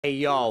Hey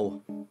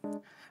yo.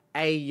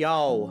 Hey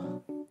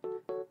yo.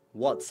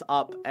 What's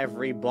up,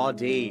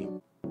 everybody?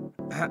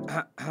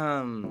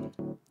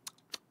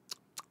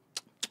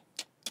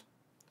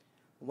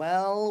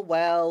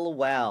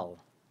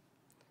 Well.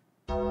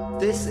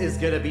 This is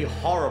gonna be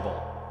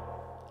horrible.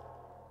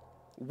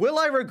 Will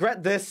I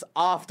regret this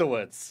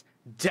afterwards?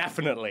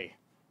 Definitely.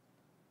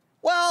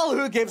 Well,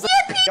 who gives a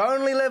You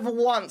only live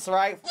once,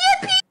 right?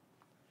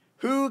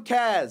 Who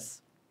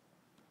cares?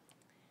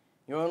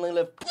 You only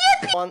live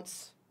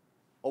once.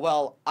 Or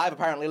well, I've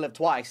apparently lived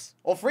twice.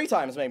 Or 3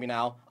 times maybe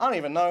now. I don't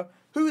even know.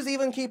 Who's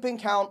even keeping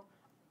count?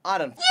 I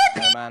don't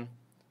know, man.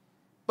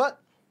 But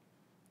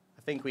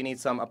I think we need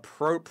some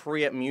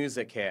appropriate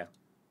music here.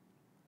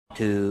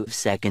 2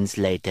 seconds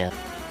later.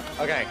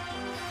 Okay.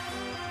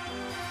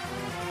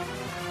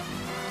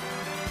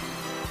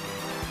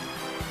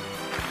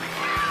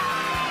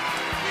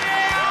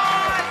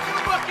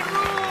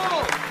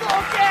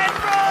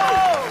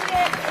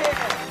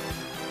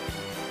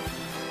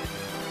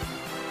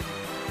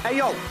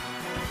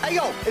 Hey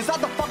yo, is that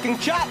the fucking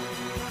chat?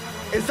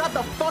 Is that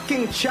the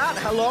fucking chat?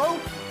 Hello?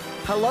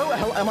 Hello?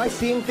 Am I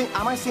seeing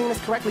this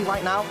correctly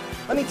right now?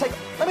 Let me take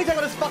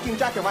off this fucking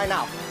jacket right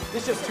now.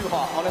 It's just too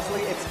hot,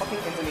 honestly. It's fucking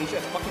Indonesia.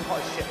 It's fucking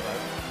hot as shit, bro.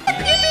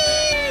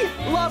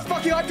 Yippee! Last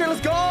fucking actor,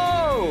 let's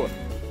go!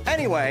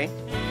 Anyway,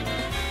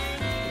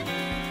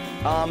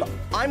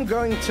 I'm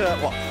going to,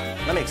 well,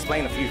 let me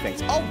explain a few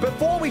things. Oh,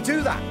 before we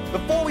do that,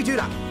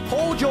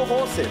 hold your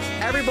horses.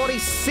 Everybody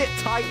sit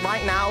tight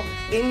right now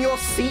in your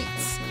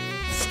seats.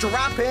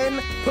 Strap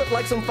in, put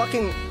like some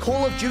fucking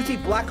Call of Duty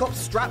Black Ops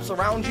straps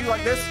around you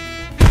like this.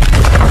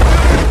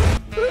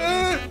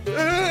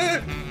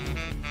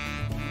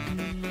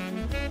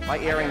 My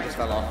earring just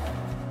fell off.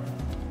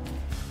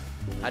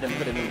 I didn't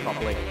put it in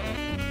properly.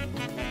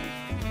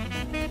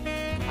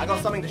 I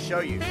got something to show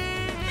you.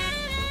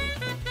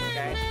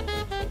 Okay?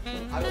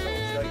 I got something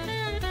to show you.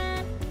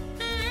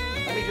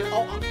 Let me just,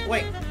 oh,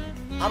 wait.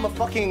 I'm a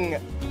fucking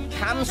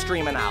cam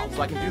streamer now,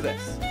 so I can do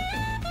this.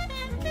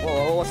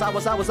 Whoa, what's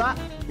that?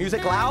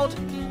 Music loud?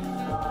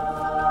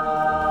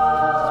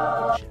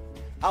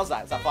 How's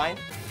that? Is that fine?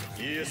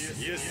 Yes.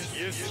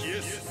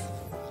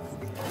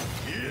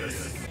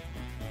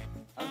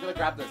 I'm gonna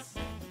grab this.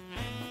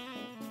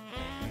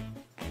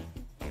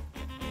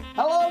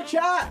 Hello,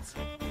 chat!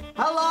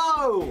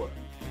 Hello!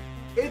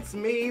 It's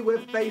me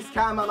with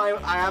Facecam, and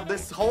I have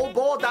this whole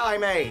board that I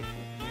made.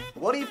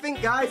 What do you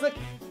think, guys? Like,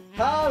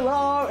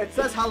 hello! It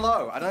says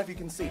hello. I don't know if you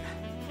can see.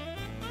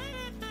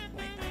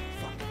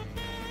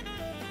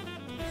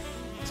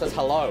 It says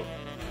hello.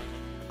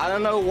 I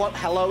don't know what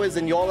hello is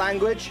in your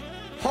language.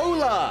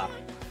 Hola!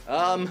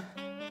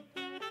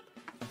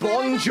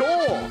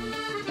 Bonjour!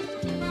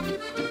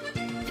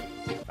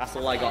 That's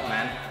all I got,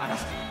 man.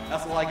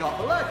 That's all I got.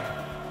 But look!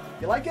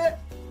 You like it?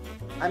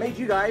 I made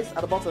you guys at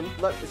the bottom.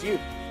 Look, it's you.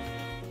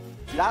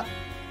 See that?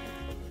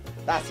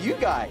 That's you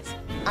guys.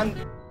 And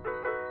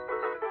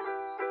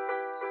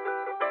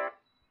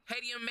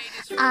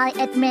I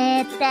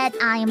admit that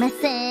I'm a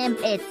simp,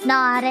 it's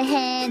not a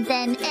hint,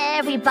 and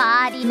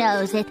everybody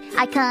knows it.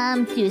 I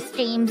come to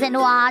streams and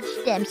watch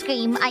them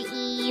scream, I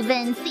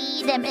even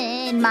see them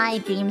in my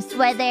dreams.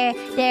 Whether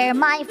they're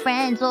my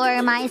friends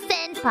or my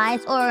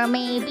senpais or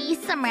maybe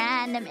some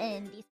random indies.